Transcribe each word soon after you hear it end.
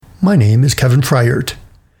My name is Kevin Freiert.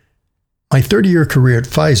 My 30-year career at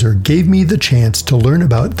Pfizer gave me the chance to learn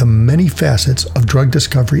about the many facets of drug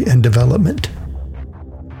discovery and development.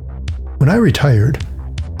 When I retired,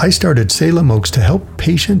 I started Salem Oaks to help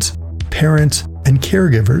patients, parents, and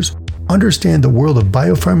caregivers understand the world of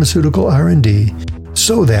biopharmaceutical R&D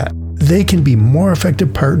so that they can be more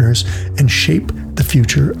effective partners and shape the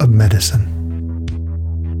future of medicine.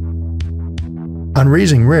 On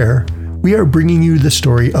Raising Rare, we are bringing you the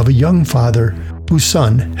story of a young father whose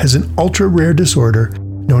son has an ultra-rare disorder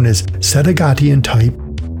known as Sedagatian type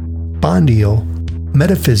spondyl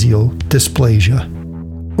metaphyseal dysplasia,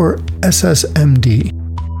 or SSMD.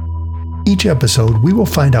 Each episode, we will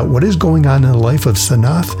find out what is going on in the life of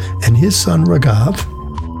Sanath and his son Raghav.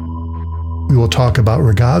 We will talk about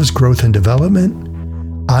Raghav's growth and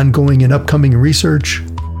development, ongoing and upcoming research,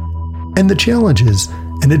 and the challenges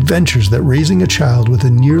and adventures that raising a child with a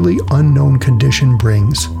nearly unknown condition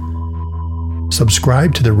brings.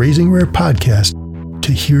 Subscribe to the Raising Rare podcast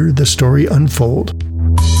to hear the story unfold.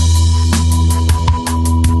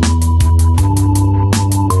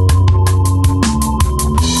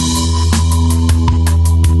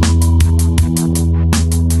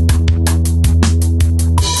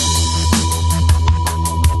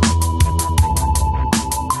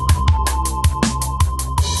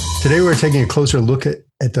 Today we're taking a closer look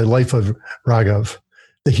at the life of Raghav,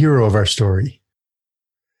 the hero of our story.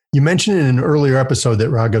 You mentioned in an earlier episode that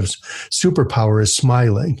Raghav's superpower is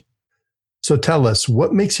smiling. So tell us,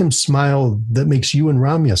 what makes him smile that makes you and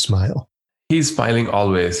Ramya smile? He's smiling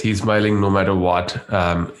always. He's smiling no matter what.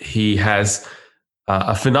 He has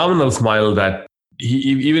a phenomenal smile that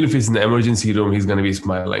even if he's in the emergency room, he's going to be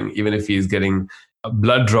smiling. Even if he's getting a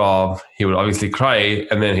blood draw, he would obviously cry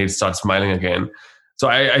and then he'd start smiling again. So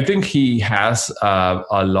I think he has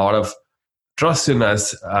a lot of trust in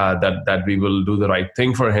us that we will do the right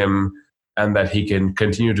thing for him and that he can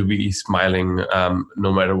continue to be smiling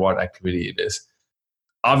no matter what activity it is.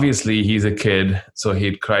 Obviously, he's a kid, so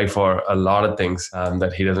he'd cry for a lot of things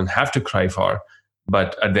that he doesn't have to cry for.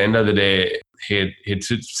 But at the end of the day, he'd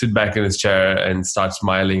sit back in his chair and start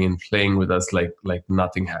smiling and playing with us like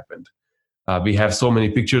nothing happened. We have so many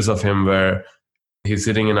pictures of him where he's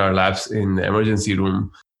sitting in our laps in the emergency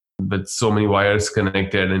room with so many wires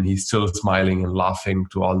connected, and he's still smiling and laughing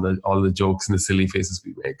to all the jokes and the silly faces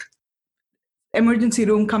we make. Emergency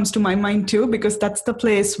room comes to my mind too, because that's the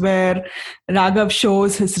place where Raghav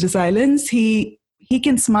shows his resilience. He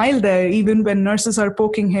can smile there even when nurses are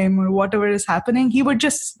poking him or whatever is happening. He would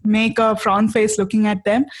just make a frown face looking at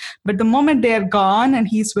them. But the moment they're gone and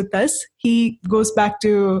he's with us, he goes back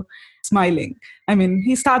to smiling.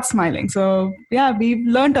 He starts smiling. So yeah, we've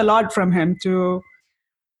learned a lot from him to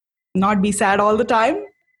not be sad all the time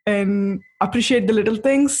and appreciate the little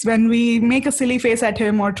things. When we make a silly face at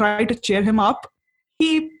him or try to cheer him up,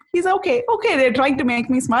 he's okay. Okay, they're trying to make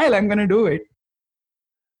me smile. I'm going to do it.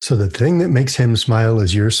 So the thing that makes him smile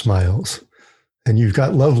is your smiles. And you've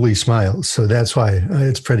got lovely smiles. So that's why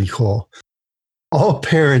it's pretty cool. All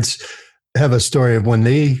parents have a story of when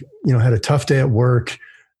they, had a tough day at work.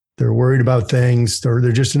 They're worried about things, or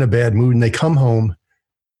they're just in a bad mood, and they come home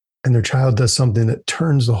and their child does something that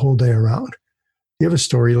turns the whole day around. You have a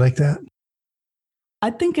story like that?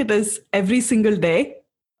 I think it is every single day.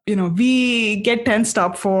 We get tensed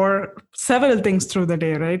up for several things through the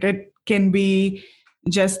day, right? It can be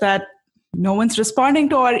just that no one's responding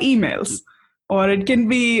to our emails, or it can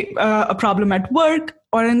be a problem at work,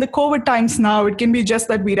 or in the COVID times now, it can be just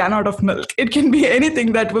that we ran out of milk. It can be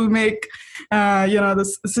anything that will make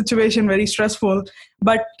the situation very stressful.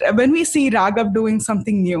 But when we see Raghav doing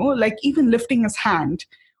something new, like even lifting his hand,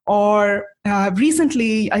 or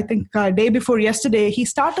recently, I think day before yesterday, he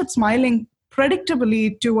started smiling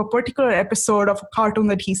predictably to a particular episode of a cartoon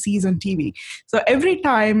that he sees on TV. So every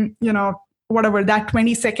time, whatever that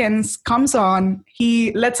 20 seconds comes on,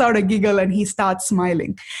 he lets out a giggle and he starts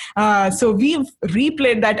smiling. So we've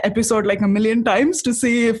replayed that episode like a million times to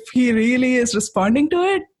see if he really is responding to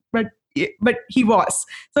it. But he was.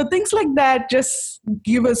 So things like that just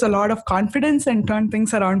give us a lot of confidence and turn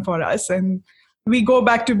things around for us. And we go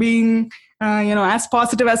back to being, as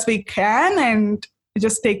positive as we can and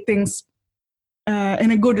just take things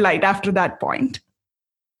in a good light after that point.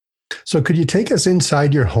 So could you take us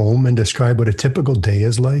inside your home and describe what a typical day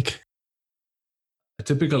is like? A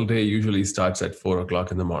typical day usually starts at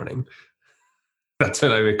 4:00 in the morning. That's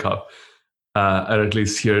when I wake up. Or at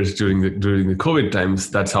least here during the COVID times,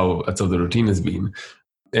 that's how the routine has been.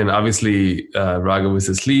 And obviously, Raghav is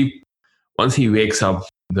asleep. Once he wakes up,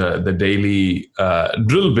 the daily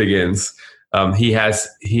drill begins. He has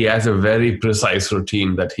a very precise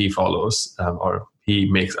routine that he follows, or he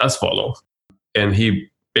makes us follow. And he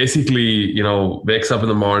basically, wakes up in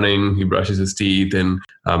the morning, he brushes his teeth, and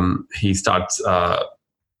he starts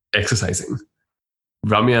exercising.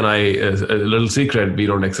 Ramya and I, a little secret, we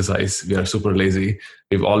don't exercise. We are super lazy.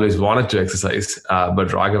 We've always wanted to exercise, but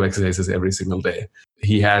Raghav exercises every single day.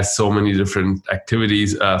 He has so many different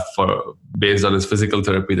activities based on his physical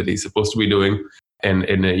therapy that he's supposed to be doing. And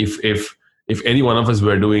if any one of us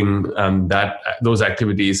were doing those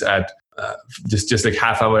activities at just like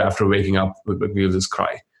half hour after waking up, we would just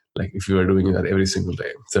cry. Like if you were doing that every single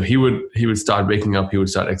day. So he would start waking up. He would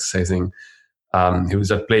start exercising. He would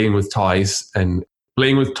start playing with toys, and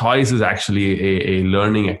playing with toys is actually a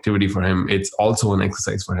learning activity for him. It's also an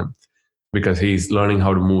exercise for him because he's learning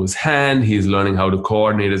how to move his hand. He's learning how to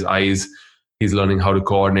coordinate his eyes. He's learning how to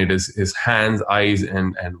coordinate his hands, eyes,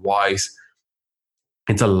 and voice.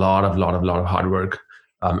 It's a lot of hard work.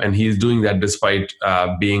 And he's doing that despite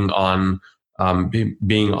being on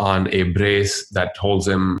a brace that holds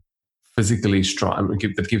him physically strong,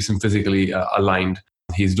 that keeps him physically aligned.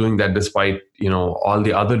 He's doing that despite all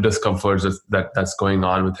the other discomforts that's going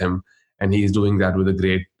on with him, and he's doing that with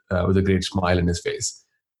a great smile in his face.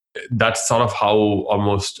 That's sort of how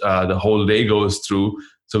almost the whole day goes through.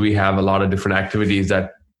 So we have a lot of different activities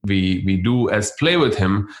that we do as play with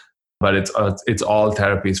him, but it's all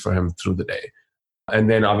therapies for him through the day. And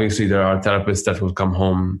then obviously there are therapists that will come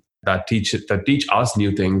home that teach us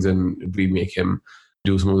new things, and we make him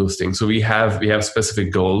do some of those things. So we have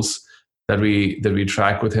specific goals that we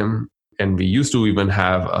track with him, and we used to even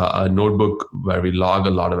have a notebook where we log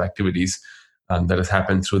a lot of activities that has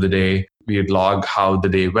happened through the day. We'd log how the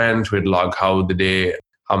day went. We'd log how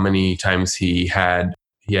many times he had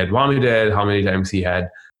vomited, how many times he had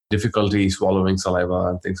difficulty swallowing saliva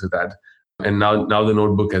and things like that. And now the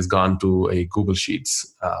notebook has gone to a Google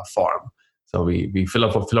Sheets form. So we fill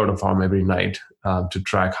out a form every night to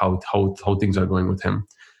track how things are going with him.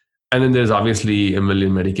 And then there's obviously a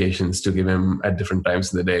million medications to give him at different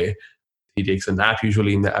times in the day. He takes a nap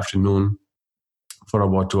usually in the afternoon for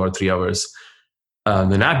about 2 or 3 hours.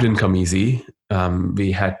 The nap didn't come easy.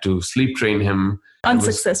 We had to sleep train him.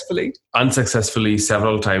 Unsuccessfully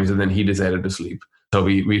several times, and then he decided to sleep. So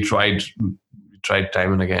we tried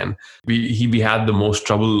time and again. We had the most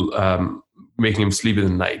trouble making him sleep in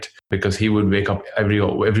the night because he would wake up every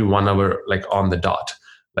 1 hour, like on the dot,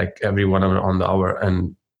 like every 1 hour on the hour,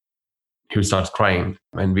 and he would start crying,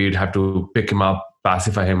 and we'd have to pick him up,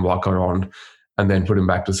 pacify him, walk around, and then put him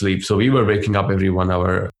back to sleep. So we were waking up every 1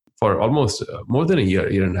 hour for almost more than a year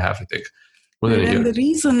and a half, I think. More than a year. And the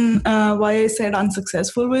reason why I said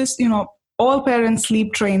unsuccessful was, all parents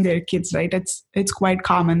sleep train their kids, right? It's quite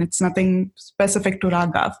common. It's nothing specific to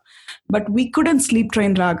Raghav. But we couldn't sleep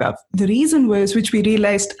train Raghav. The reason was, which we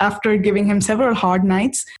realized after giving him several hard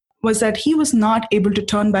nights, was that he was not able to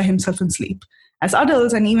turn by himself and sleep. As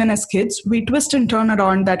adults and even as kids, we twist and turn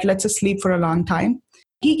around that lets us sleep for a long time.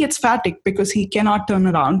 He gets fatigued because he cannot turn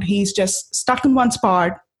around. He's just stuck in one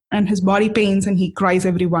spot and his body pains and he cries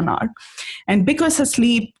every 1 hour. And because his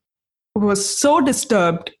sleep was so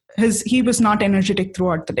disturbed, he was not energetic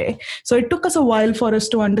throughout the day. So it took us a while for us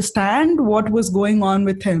to understand what was going on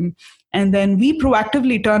with him. And then we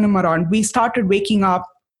proactively turn him around. We started waking up,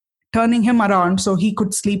 turning him around so he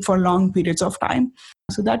could sleep for long periods of time.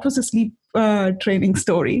 So that was a sleep training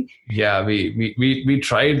story. Yeah, we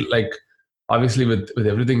tried, like, obviously with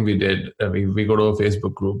everything we did, we go to a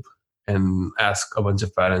Facebook group and ask a bunch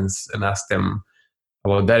of parents and ask them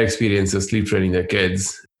about their experience of sleep training their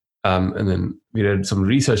kids. And then we read some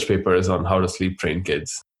research papers on how to sleep train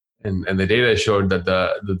kids. And the data showed that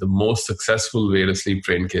the most successful way to sleep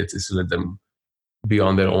train kids is to let them be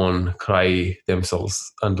on their own, cry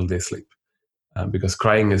themselves until they sleep. Because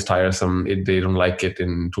crying is tiresome. They don't like it.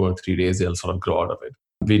 In 2 or 3 days, they'll sort of grow out of it.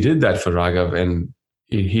 We did that for Raghav, and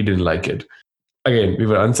he didn't like it. Again, we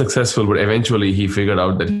were unsuccessful, but eventually he figured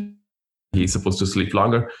out that he's supposed to sleep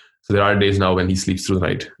longer. So there are days now when he sleeps through the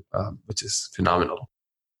night, which is phenomenal.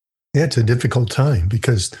 Yeah, it's a difficult time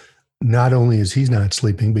because not only is he not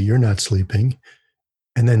sleeping, but you're not sleeping.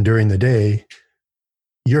 And then during the day,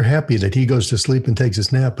 you're happy that he goes to sleep and takes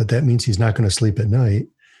his nap, but that means he's not going to sleep at night.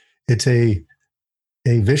 It's a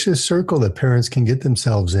vicious circle that parents can get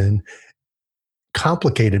themselves in,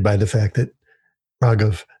 complicated by the fact that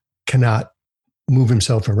Raghav cannot move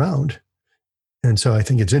himself around. And so I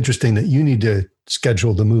think it's interesting that you need to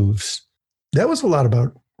schedule the moves. That was a lot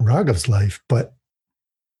about Raghav's life, but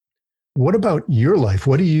what about your life?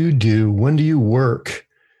 What do you do? When do you work?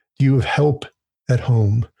 Do you have help at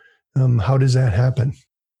home? How does that happen?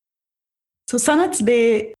 So Sanat's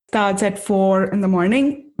day starts at 4 in the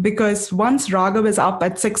morning because once Raghav is up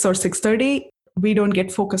at 6 or 6:30, we don't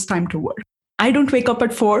get focused time to work. I don't wake up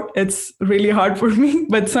at 4. It's really hard for me,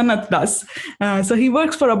 but Sanat does. So he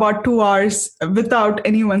works for about 2 hours without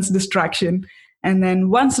anyone's distraction. And then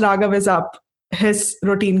once Raghav is up, his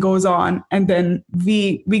routine goes on, and then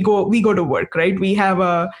we go to work, right? We have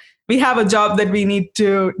a job that we need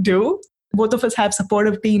to do. Both of us have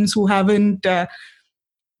supportive teams who haven't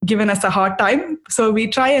given us a hard time. So we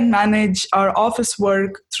try and manage our office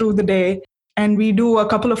work through the day. And we do a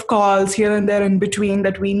couple of calls here and there in between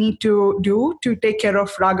that we need to do to take care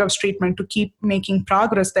of Raghav's treatment, to keep making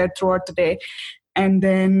progress there throughout the day. And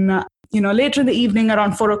then, later in the evening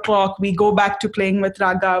around 4 o'clock, we go back to playing with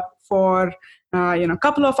Raghav for, a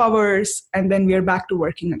couple of hours, and then we're back to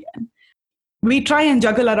working again. We try and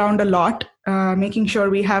juggle around a lot, making sure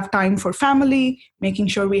we have time for family, making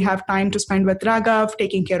sure we have time to spend with Raghav,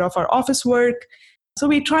 taking care of our office work. So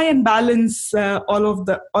we try and balance all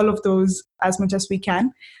of those as much as we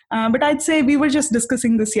can. But I'd say we were just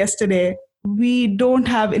discussing this yesterday. We don't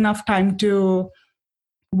have enough time to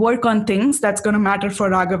work on things that's going to matter for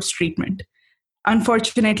Raghav's treatment.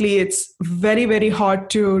 Unfortunately, it's very, very hard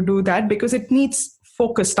to do that because it needs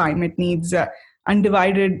focus time. It needs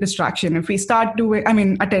undivided distraction. If we start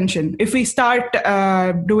attention. If we start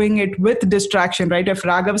doing it with distraction, right? If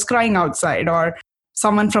Raghav's crying outside or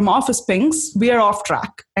someone from office pings, we are off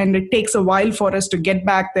track, and it takes a while for us to get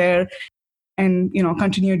back there and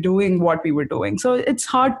continue doing what we were doing. So it's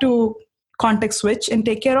hard to context switch and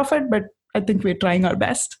take care of it, but I think we're trying our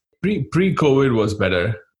best. Pre-COVID was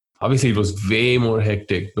better. Obviously, it was way more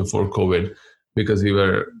hectic before COVID because we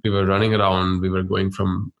were running around. We were going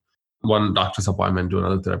from one doctor's appointment to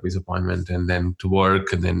another therapist appointment, and then to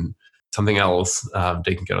work, and then something else,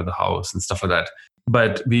 taking care of the house and stuff like that.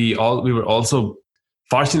 But we were also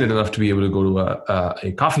fortunate enough to be able to go to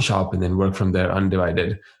a coffee shop and then work from there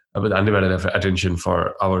with undivided attention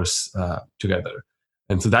for hours together.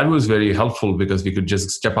 And so that was very helpful because we could just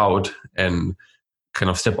step out and kind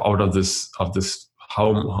of step out of this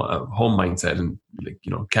home mindset and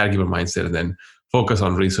caregiver mindset, and then focus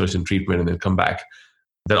on research and treatment, and then come back.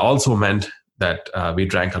 That also meant that we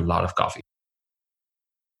drank a lot of coffee.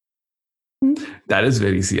 That is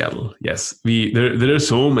very Seattle. Yes, there are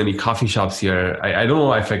so many coffee shops here. I don't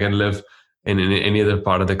know if I can live in any other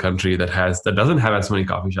part of the country that doesn't have as many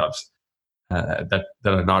coffee shops that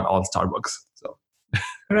are not all Starbucks. So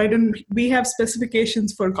right, and we have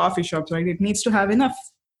specifications for coffee shops. Right, it needs to have enough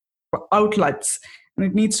outlets, and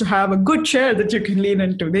it needs to have a good chair that you can lean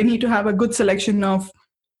into. They need to have a good selection of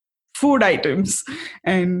food items,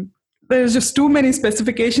 and there's just too many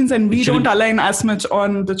specifications, and we don't align as much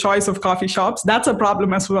on the choice of coffee shops. That's a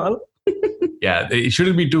problem as well. Yeah, it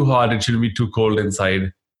shouldn't be too hot. It shouldn't be too cold inside.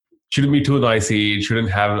 It shouldn't be too noisy. It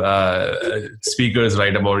shouldn't have speakers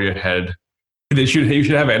right above your head. You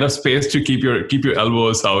should have enough space to keep your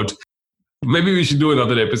elbows out. Maybe we should do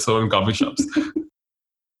another episode on coffee shops.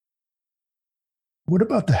 What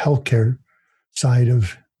about the healthcare side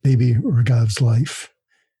of baby Raghav's life?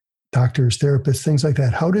 Doctors, therapists, things like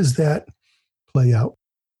that. How does that play out?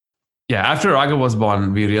 Yeah, after Raghav was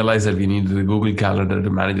born, we realized that we needed a Google Calendar to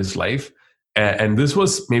manage his life. And this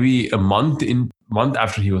was maybe a month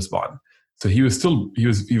after he was born. So he was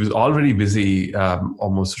already busy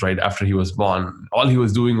almost right after he was born. All he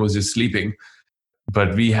was doing was just sleeping.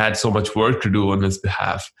 But we had so much work to do on his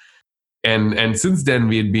behalf. And since then,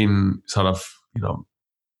 we had been sort of,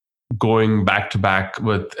 going back to back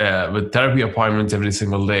with therapy appointments every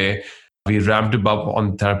single day. We ramped him up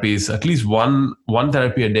on therapies, at least one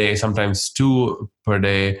therapy a day, sometimes 2 per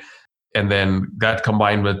day. And then that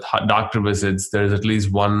combined with doctor visits, there's at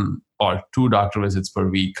least 1 or 2 doctor visits per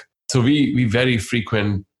week. So we very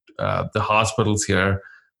frequent the hospitals here.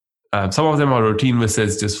 Some of them are routine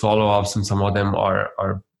visits, just follow-ups, and some of them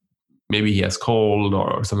are maybe he has cold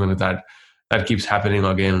or something like that. That keeps happening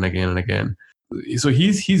again and again and again. So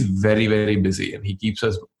he's very, very busy, and he keeps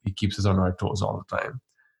us on our toes all the time.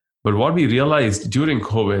 But what we realized during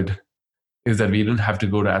COVID is that we didn't have to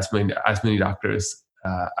go to as many doctors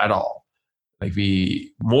at all. Like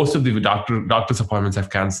most of the doctor's appointments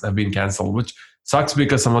have been canceled, which sucks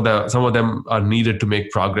because some of them are needed to make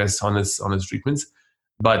progress on his treatments.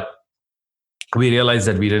 But we realized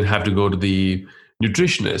that we didn't have to go to the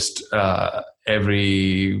nutritionist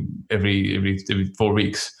every 4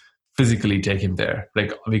 weeks. Physically take him there.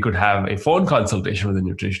 Like we could have a phone consultation with a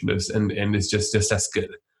nutritionist, and it's just as good,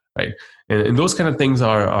 right? And those kind of things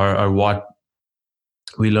are what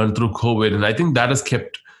we learned through COVID, and I think that has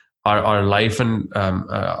kept our life and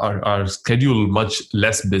our schedule much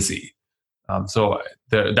less busy. So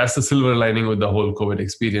that's the silver lining with the whole COVID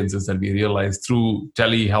experience, is that we realized through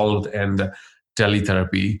telehealth and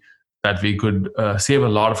teletherapy that we could save a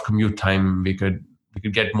lot of commute time. We could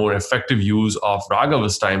get more effective use of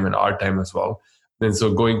Raghav's time and our time as well. And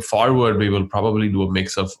so going forward, we will probably do a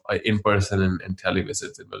mix of in-person and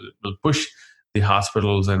televisits. We'll push the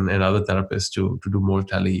hospitals and other therapists to do more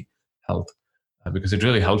telehealth because it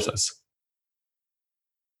really helps us.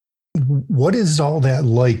 What is all that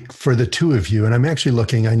like for the two of you? And I'm actually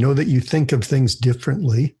looking, I know that you think of things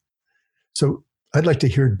differently. So I'd like to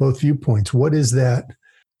hear both viewpoints. What is that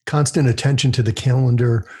constant attention to the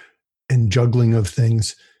calendar and juggling of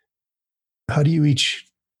things? How do you each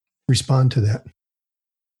respond to that?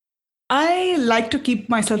 I like to keep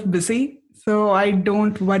myself busy, so I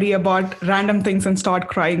don't worry about random things and start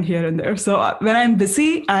crying here and there. So when I'm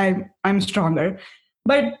busy, I'm stronger.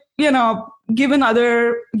 But given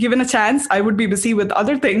a chance, I would be busy with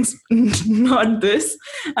other things, not this.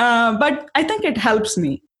 But I think it helps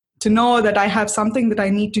me to know that I have something that I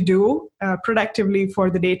need to do productively for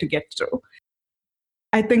the day to get through.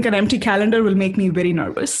 I think an empty calendar will make me very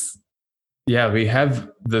nervous. Yeah, we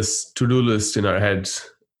have this to-do list in our heads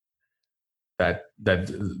that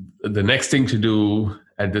the next thing to do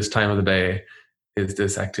at this time of the day is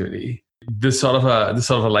this activity. This sort of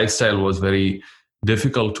a lifestyle was very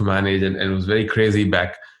difficult to manage, and it was very crazy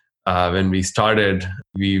back when we started.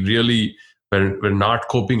 We really were not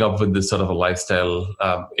coping up with this sort of a lifestyle.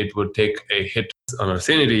 It would take a hit on our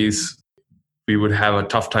sanities. We would have a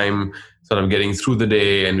tough time sort of getting through the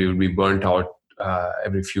day, and we would be burnt out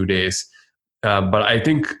every few days. But I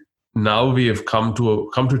think now we have come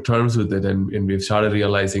to terms with it, and we've started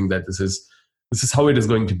realizing that this is how it is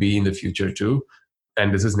going to be in the future too,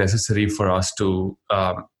 and this is necessary for us to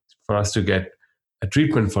get a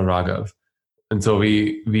treatment for Raghav. And so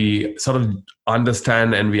we sort of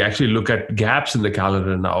understand, and we actually look at gaps in the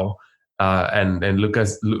calendar now, and look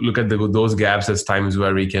at those gaps as times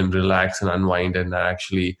where we can relax and unwind and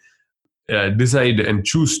actually decide and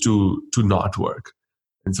choose to not work.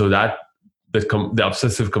 And so that the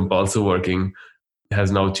obsessive compulsive working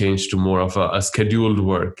has now changed to more of a scheduled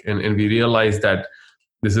work, and we realize that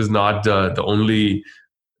this is not the only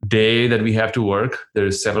day that we have to work.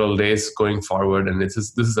 There's several days going forward, and this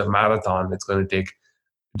is a marathon. It's going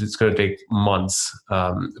to take months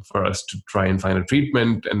for us to try and find a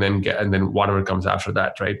treatment, and then whatever comes after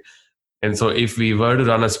that, right? And so if we were to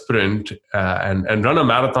run a sprint and run a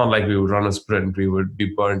marathon like we would run a sprint, we would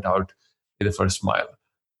be burnt out in the first mile.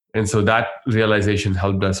 And so that realization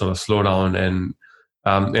helped us sort of slow down, and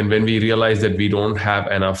when we realized that we don't have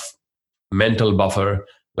enough mental buffer,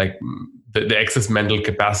 like the excess mental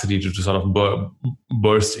capacity to sort of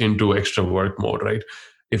burst into extra work mode, right?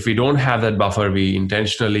 If we don't have that buffer, we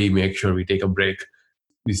intentionally make sure we take a break,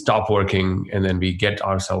 we stop working, and then we get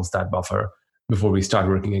ourselves that buffer before we start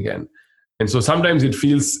working again. And so sometimes it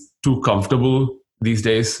feels too comfortable these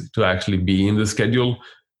days to actually be in the schedule.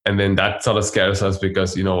 And then that sort of scares us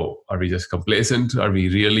because, are we just complacent? Are we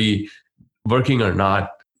really working or not?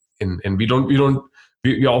 And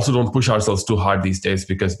we also don't push ourselves too hard these days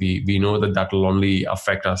because we know that will only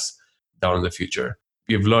affect us down in the future.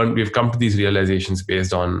 We've come to these realizations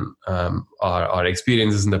based on our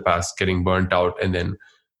experiences in the past, getting burnt out and then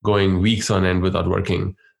going weeks on end without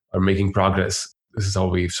working or making progress. This is how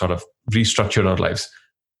we've sort of restructured our lives.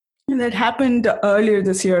 And that happened earlier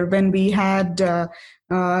this year when we had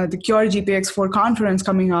the Cure GPX4 conference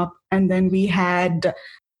coming up, and then we had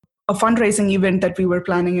a fundraising event that we were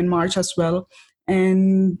planning in March as well.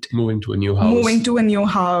 And moving to a new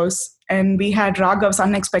house. And we had Raghav's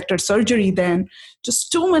unexpected surgery then.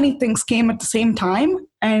 Just too many things came at the same time.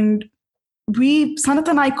 And Sanat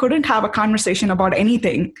and I couldn't have a conversation about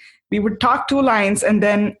anything. We would talk 2 lines and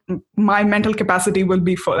then my mental capacity will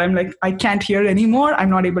be full. I'm like, I can't hear anymore. I'm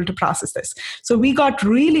not able to process this. So we got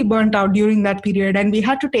really burnt out during that period, and we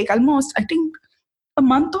had to take almost, I think, a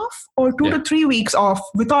month off or 2 to 3 weeks off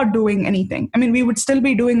without doing anything. I mean, we would still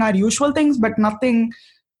be doing our usual things, but nothing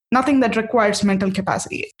that requires mental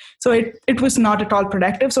capacity. So it was not at all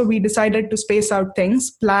productive. So we decided to space out things,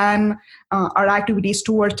 plan our activities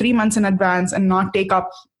 2 or 3 months in advance, and not take up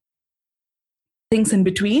things in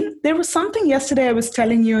between. There was something yesterday I was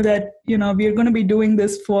telling you that, we're going to be doing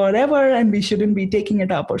this forever and we shouldn't be taking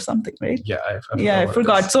it up or something, right? Yeah, I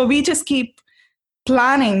forgot. So we just keep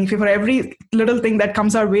planning for every little thing that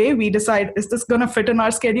comes our way. We decide, is this going to fit in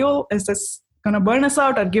our schedule? Is this going to burn us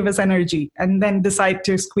out or give us energy? And then decide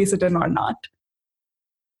to squeeze it in or not.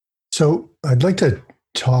 So I'd like to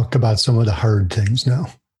talk about some of the hard things now.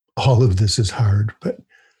 All of this is hard, but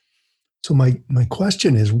so my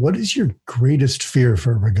question is, what is your greatest fear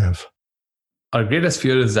for Raghav? Our greatest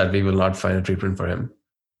fear is that we will not find a treatment for him.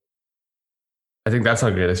 I think that's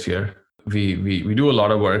our greatest fear. we do a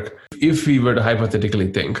lot of work. If we were to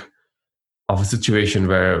hypothetically think of a situation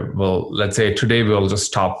where, well, let's say today we'll just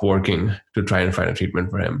stop working to try and find a treatment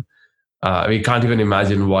for him. We can't even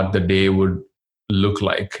imagine what the day would look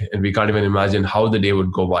like, and we can't even imagine how the day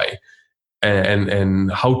would go by,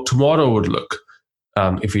 and how tomorrow would look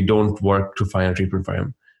if we don't work to find a treatment for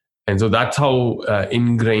him. And so that's how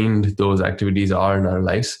ingrained those activities are in our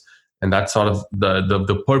lives, and that's sort of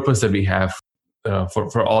the purpose that we have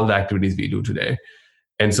for all the activities we do today.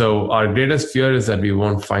 And so our greatest fear is that we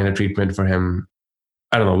won't find a treatment for him,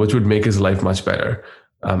 I don't know, which would make his life much better.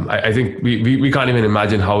 I think we can't even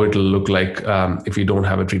imagine how it'll look like if we don't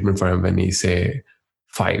have a treatment for him when he's, say,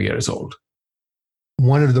 5 years old.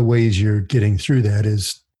 One of the ways you're getting through that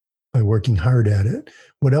is by working hard at it.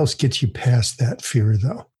 What else gets you past that fear,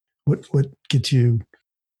 though? What gets you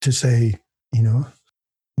to say,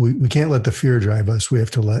 we can't let the fear drive us. We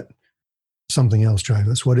have to let something else drive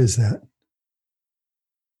us. What is that?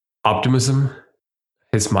 Optimism,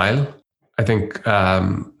 his smile. I think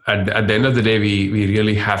at the end of the day, we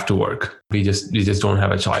really have to work. We just don't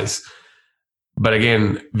have a choice. But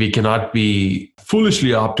again, we cannot be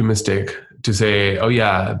foolishly optimistic to say, oh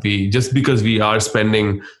yeah, just because we are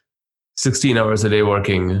spending 16 hours a day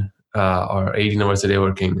working or 18 hours a day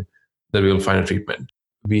working, that we'll find a treatment.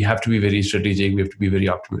 We have to be very strategic. We have to be very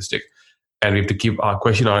optimistic. And we have to keep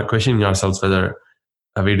questioning ourselves whether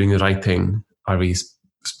are we doing the right thing? Are we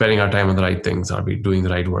spending our time on the right things? Are we doing the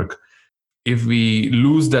right work? If we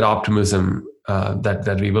lose that optimism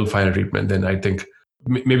that we will find a treatment, then I think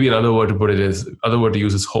maybe another word to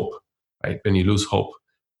use is hope, right? When you lose hope,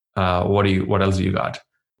 what else do you got?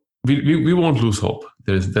 We won't lose hope.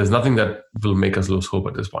 There's nothing that will make us lose hope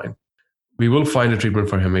at this point. We will find a treatment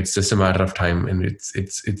for him. It's just a matter of time, and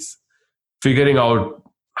it's figuring out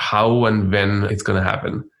how and when it's going to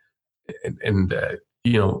happen. And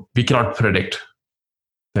we cannot predict.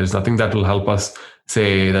 There's nothing that will help us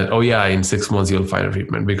say that, oh yeah, in 6 months you'll find a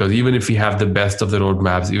treatment. Because even if we have the best of the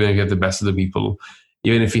roadmaps, even if we have the best of the people,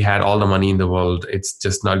 even if we had all the money in the world, it's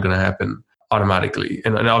just not going to happen automatically.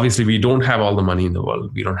 And obviously we don't have all the money in the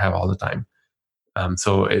world. We don't have all the time.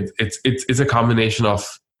 So it's a combination of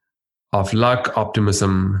luck,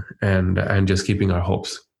 optimism, and just keeping our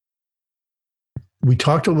hopes. We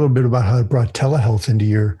talked a little bit about how it brought telehealth into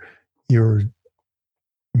your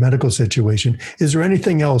medical situation. Is there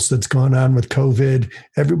anything else that's gone on with COVID?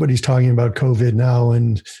 Everybody's talking about COVID now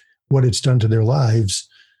and what it's done to their lives.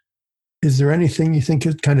 Is there anything you think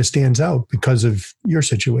it kind of stands out because of your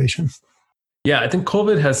situation? Yeah, I think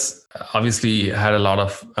COVID has obviously had a lot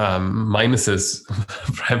of minuses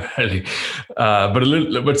primarily,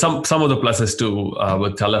 but some of the pluses too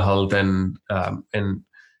with telehealth and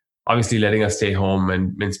obviously letting us stay home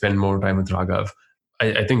and spend more time with Raghav.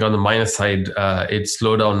 I think on the minus side, it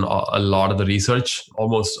slowed down a lot of the research.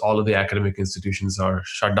 Almost all of the academic institutions are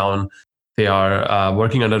shut down. They are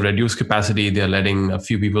working under reduced capacity. They're letting a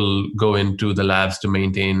few people go into the labs to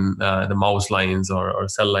maintain the mouse lines or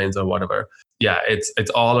cell lines or whatever. Yeah, it's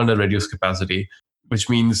all under reduced capacity, which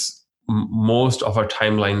means most of our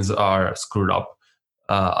timelines are screwed up.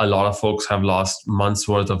 A lot of folks have lost months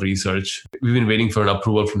worth of research. We've been waiting for an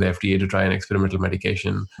approval from the FDA to try an experimental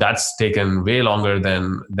medication. That's taken way longer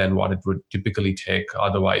than what it would typically take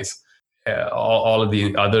otherwise. All of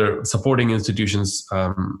the other supporting institutions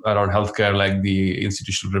around healthcare, like the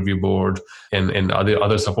Institutional Review Board and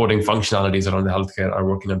other supporting functionalities around the healthcare, are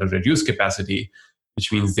working under reduced capacity,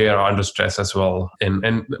 which means they are under stress as well.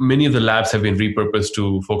 And many of the labs have been repurposed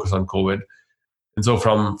to focus on COVID. And so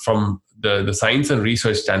from the science and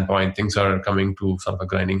research standpoint, things are coming to sort of a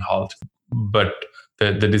grinding halt. But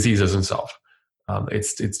the disease doesn't stop.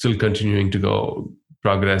 It's still continuing to go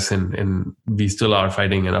progress, and we still are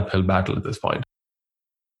fighting an uphill battle at this point.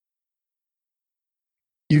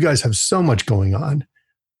 You guys have so much going on,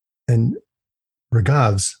 and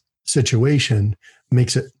Raghav's situation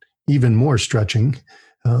makes it even more stretching,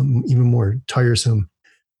 even more tiresome.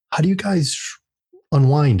 How do you guys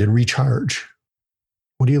unwind and recharge?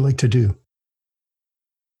 What do you like to do?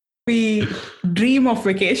 We dream of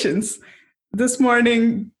vacations. This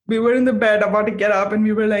morning, we were in the bed about to get up and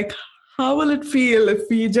we were like, how will it feel if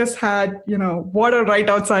we just had, water right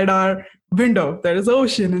outside our window? There is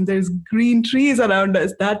ocean and there's green trees around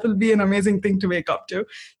us. That will be an amazing thing to wake up to.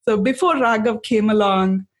 So before Raghav came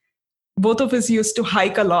along, both of us used to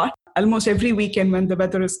hike a lot, almost every weekend when the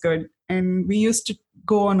weather is good. And we used to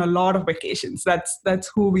go on a lot of vacations.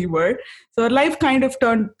 That's who we were. So our life kind of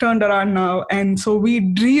turned around now. And so we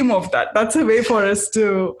dream of that. That's a way for us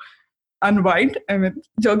to unwind. I mean,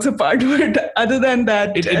 jokes apart, but other than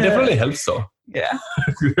that... It definitely helps though. Yeah.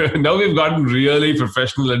 Now we've gotten really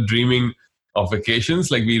professional at dreaming of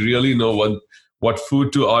vacations. Like we really know what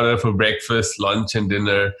food to order for breakfast, lunch, and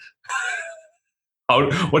dinner.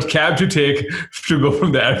 What cab to take to go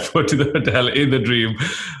from the airport to the hotel in the dream.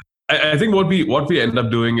 I think what we end up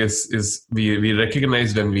doing is we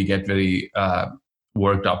recognize when we get very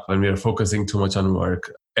worked up, when we are focusing too much on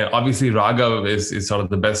work. And obviously Raghav is sort of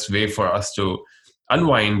the best way for us to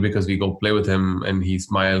unwind, because we go play with him and he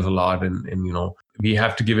smiles a lot, and we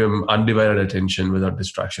have to give him undivided attention without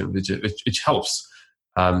distraction, which helps.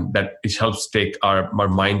 That it helps take our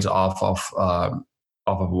minds off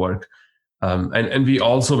of work. And we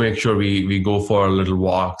also make sure we go for little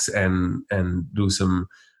walks and do some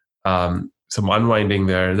unwinding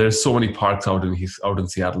there. There's so many parks out in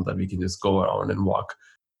Seattle that we can just go around and walk.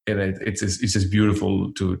 And it's just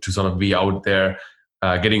beautiful to sort of be out there,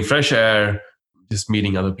 getting fresh air, just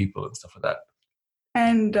meeting other people and stuff like that.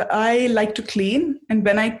 And I like to clean. And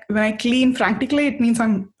when I clean frantically, it means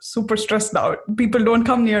I'm super stressed out. People don't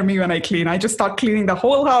come near me when I clean. I just start cleaning the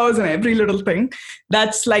whole house and every little thing.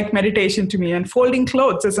 That's like meditation to me. And folding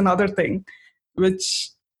clothes is another thing, which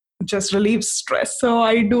just relieves stress. So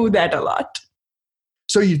I do that a lot.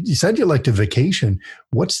 So you said you like to vacation.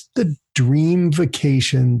 What's the dream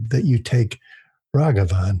vacation that you take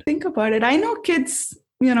Raghav on? Think about it. I know kids,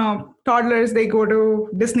 toddlers, they go to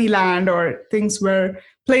Disneyland or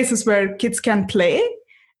places where kids can play.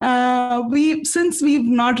 Since we've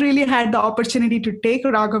not really had the opportunity to take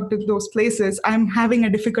Raghav to those places, I'm having a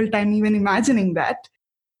difficult time even imagining that.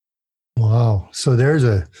 Wow. So there's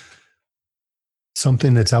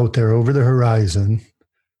something that's out there over the horizon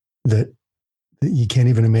that you can't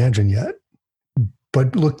even imagine yet.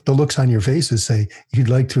 But look, the looks on your faces say you'd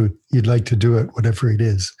like to do it, whatever it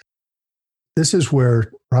is. This is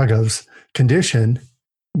where Raghav's condition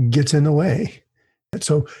gets in the way.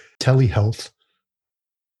 So telehealth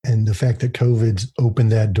and the fact that COVID's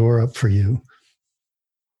opened that door up for you,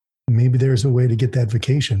 maybe there's a way to get that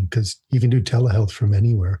vacation, because you can do telehealth from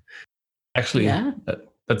anywhere. Actually, yeah.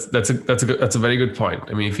 That's a very good point.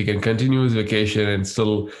 I mean, if he can continue his vacation and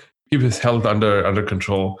still keep his health under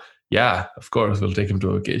control, yeah, of course, we'll take him to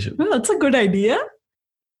a vacation. Well, that's a good idea.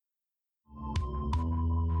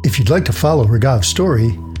 If you'd like to follow Raghav's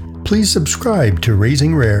story, please subscribe to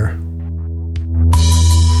Raising Rare.